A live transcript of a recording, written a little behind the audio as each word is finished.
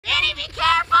Danny, be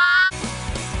careful!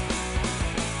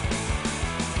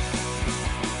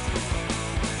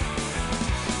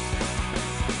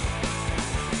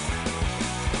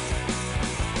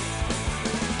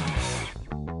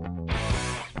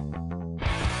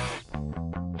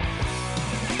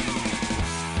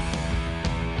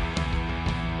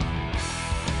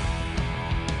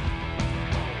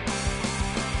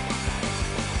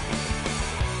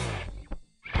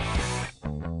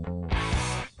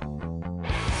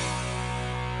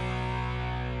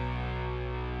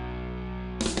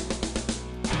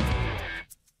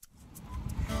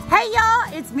 Hey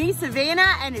y'all, it's me,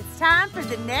 Savannah, and it's time for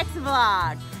the next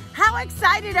vlog. How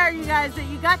excited are you guys that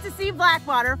you got to see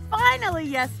Blackwater finally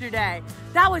yesterday?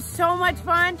 That was so much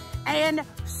fun and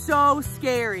so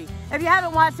scary. If you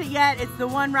haven't watched it yet, it's the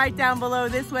one right down below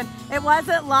this one. It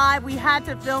wasn't live, we had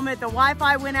to film it. The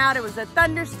Wi-Fi went out, it was a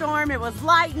thunderstorm, it was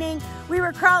lightning. We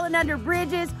were crawling under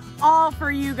bridges, all for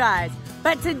you guys.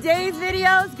 But today's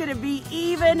video is gonna be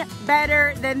even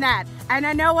better than that. And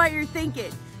I know what you're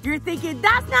thinking. You're thinking,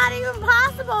 that's not even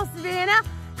possible, Savannah.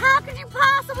 How could you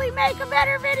possibly make a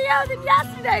better video than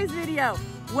yesterday's video?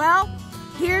 Well,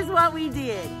 here's what we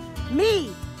did.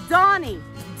 Me, Donnie,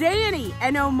 Danny,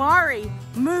 and Omari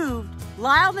moved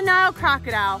Lyle the Nile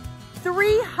Crocodile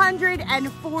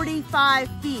 345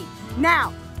 feet.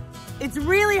 Now, it's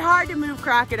really hard to move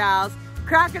crocodiles.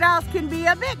 Crocodiles can be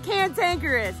a bit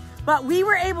cantankerous, but we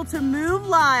were able to move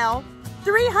Lyle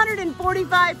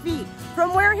 345 feet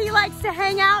from where he likes to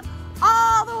hang out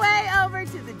all the way over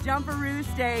to the Jumperoo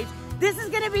stage. This is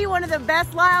gonna be one of the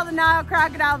best Lyle the Nile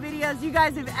Crocodile videos you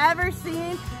guys have ever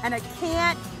seen, and I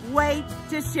can't wait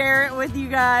to share it with you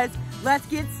guys. Let's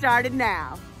get started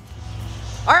now.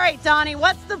 All right, Donnie,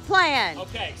 what's the plan?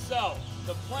 Okay, so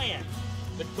the plan,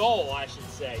 the goal, I should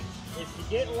say, is to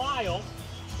get Lyle,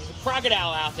 there's a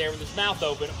crocodile out there with his mouth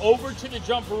open, over to the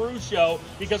Jumperoo show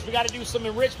because we got to do some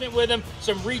enrichment with him,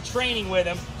 some retraining with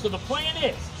him. So the plan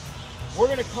is, we're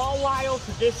going to call Lyle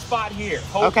to this spot here.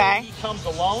 Hopefully he comes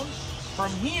alone.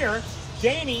 From here,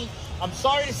 Danny, I'm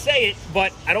sorry to say it,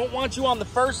 but I don't want you on the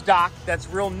first dock that's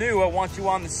real new. I want you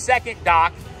on the second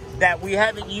dock that we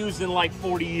haven't used in like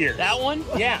 40 years. That one?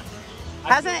 Yeah.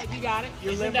 Hasn't it? You got it.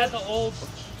 Isn't that the old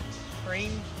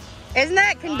crane? Isn't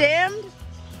that condemned?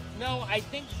 No, I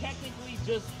think technically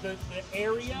just the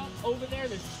area over there,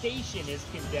 the station is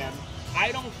condemned.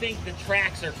 I don't think the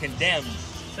tracks are condemned.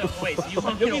 So wait, so you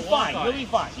want me You'll to be walk fine. on You'll it? be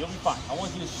fine. You'll be fine. I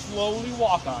want you to slowly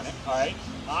walk on it, all right?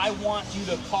 I want you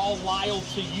to call Lyle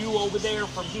to you over there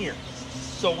from here.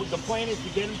 So the plan is to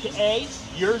get him to A,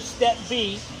 your step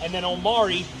B, and then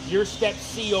Omari, your step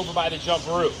C over by the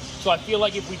Jumperoo. So I feel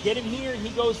like if we get him here and he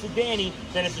goes to Danny,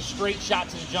 then it's a straight shot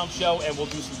to the jump show and we'll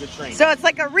do some good training. So it's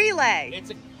like a relay.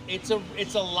 It's a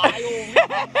Lyle.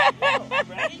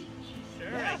 Ready?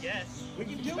 Sure, I guess. We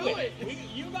can do it.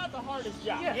 You got the hardest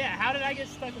job. Yeah, how did I get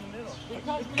stuck in the middle?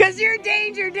 Because you're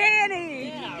Danger Danny.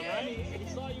 Yeah, right? We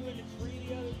saw you in the tree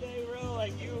the other day, bro.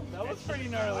 Like you. That was pretty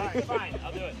gnarly. All right, fine.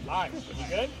 I'll do it. All right. You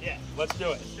good? Yeah. Let's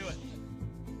do it. Let's do it.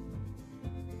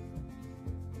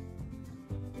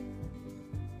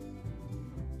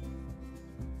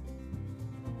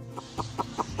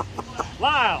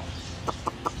 Lyle.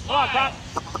 Come on, Pop.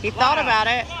 He thought about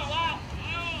it. Come on, Lyle.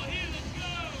 Oh, here, let's go.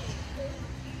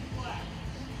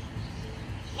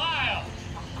 Lyle.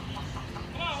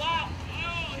 Come on, Lyle.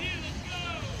 Oh, here, let's go.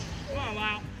 Come on,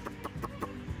 Lyle.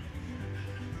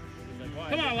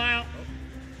 Come on, Lyle.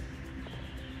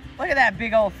 Look at that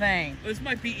big old thing. This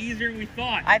might be easier than we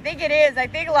thought. I think it is. I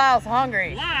think Lyle's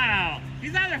hungry. Lyle.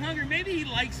 He's either hungry, maybe he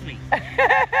likes me.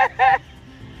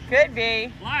 Could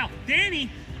be. Lyle.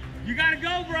 Danny, you gotta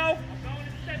go, bro. I'm going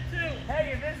to step 2.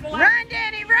 Hey, if this is the last Run,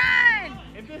 Danny, run!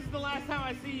 If this is the last time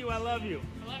I see you, I love you.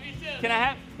 I love you too. Can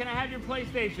I have your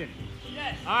PlayStation?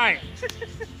 Yes. All right.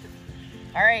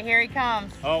 All right, here he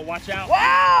comes. Oh, watch out.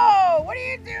 Whoa! What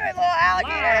are you doing, little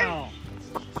alligator? Wow.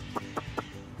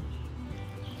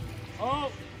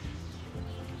 Oh,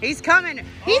 He's coming.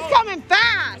 He's coming I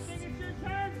fast. think it's your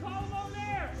turn. Call him over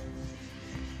there.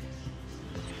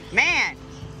 Man.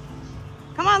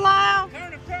 Come on, Lyle.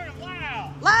 Turn him.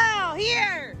 Wow. Lyle,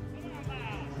 here.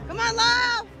 Come on, Lyle. Come on,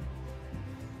 Lyle.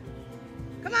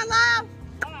 Come on, Lyle.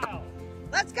 Wow.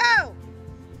 Let's go.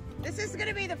 This is going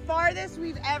to be the farthest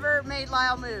we've ever made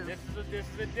Lyle move. This is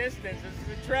a distance. This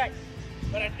is a trek.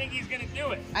 But I think he's going to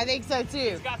do it. I think so, too.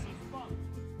 He's got some fun.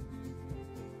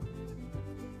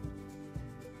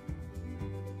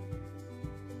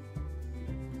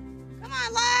 Come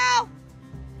on, Lyle.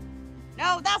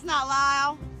 No, that's not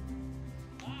Lyle.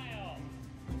 Lyle.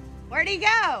 Where'd he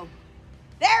go?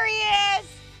 There he is.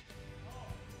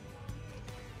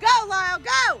 Go, Lyle,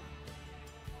 go.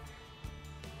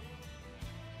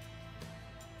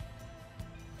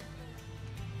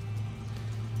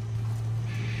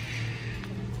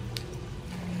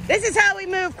 This is how we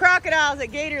move crocodiles at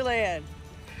Gatorland.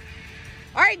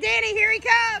 All right, Danny, here he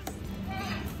comes.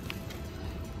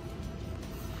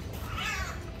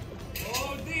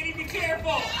 Oh, Danny, be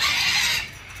careful.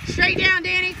 Straight down,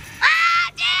 Danny.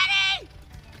 Ah, Danny!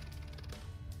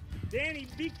 Danny,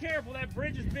 be careful. That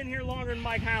bridge has been here longer than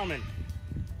Mike Howman.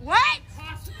 What?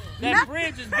 That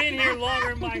bridge has been here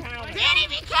longer than Mike Howman. Danny,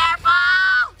 be careful!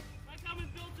 Mike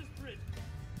Howman built this bridge.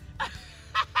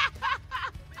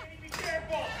 Danny, be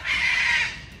careful.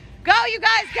 Go, you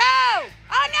guys, go!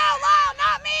 Oh no, Lyle,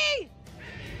 not me!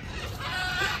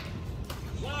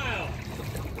 Lyle.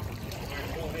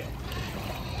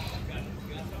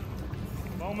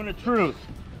 Moment of truth.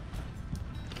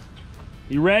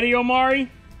 You ready,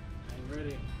 Omari? I'm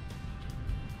ready.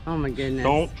 Oh my goodness.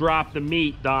 Don't drop the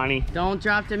meat, Donnie. Don't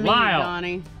drop the meat, Lyle.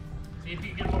 Donnie. See if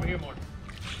you can get him over here more.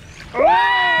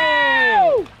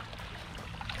 Woo!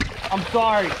 I'm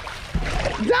sorry.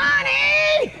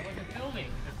 Donnie! Filming.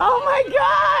 Oh my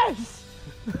gosh!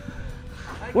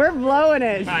 We're blowing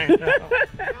it. I know. Now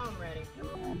I'm ready.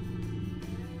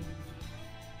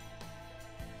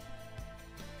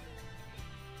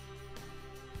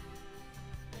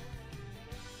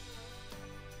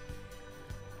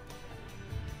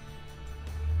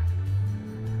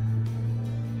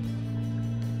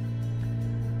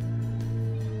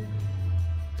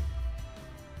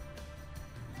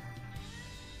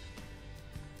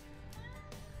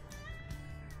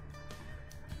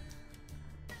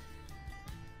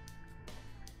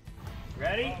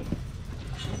 Ready?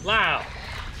 Lyle.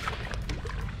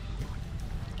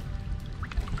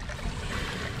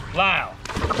 Lyle.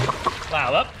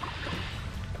 Lyle, up.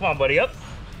 Come on, buddy, up.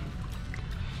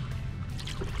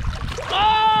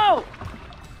 Oh!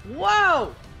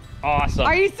 Whoa! Awesome.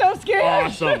 Are you so scared?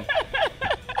 Awesome.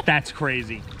 That's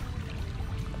crazy.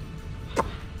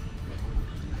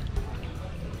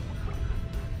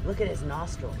 Look at his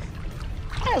nostrils.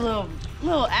 Hi,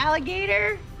 little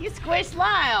alligator. You squished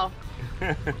Lyle.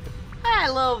 Hi,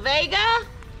 little Vega.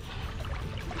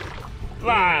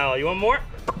 Lyle, you want more?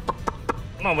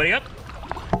 Come on, buddy, up.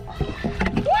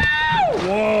 Woo!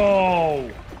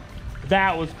 Whoa.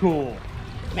 That was cool.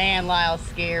 Man, Lyle's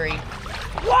scary.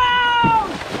 Whoa!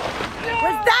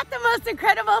 Was that the most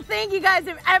incredible thing you guys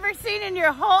have ever seen in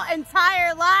your whole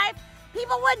entire life?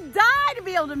 People would die to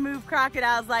be able to move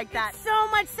crocodiles like that. It's so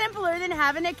much simpler than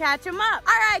having to catch them up.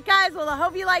 All right, guys, well, I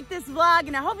hope you liked this vlog,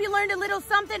 and I hope you learned a little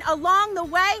something along the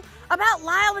way about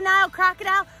Lyle the Nile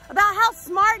Crocodile, about how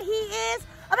smart he is,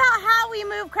 about how we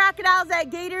move crocodiles at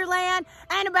Gatorland,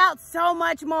 and about so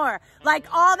much more, like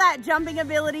all that jumping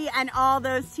ability and all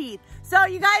those teeth. So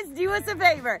you guys do us a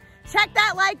favor, check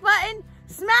that like button,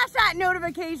 smash that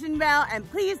notification bell, and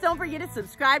please don't forget to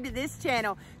subscribe to this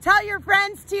channel. Tell your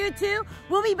friends too.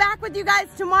 We'll be back with you guys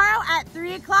tomorrow at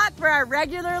 3 o'clock for our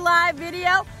regular live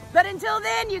video. But until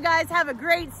then, you guys have a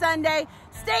great Sunday.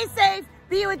 Stay safe,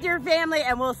 be with your family,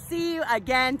 and we'll see you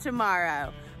again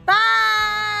tomorrow. Bye!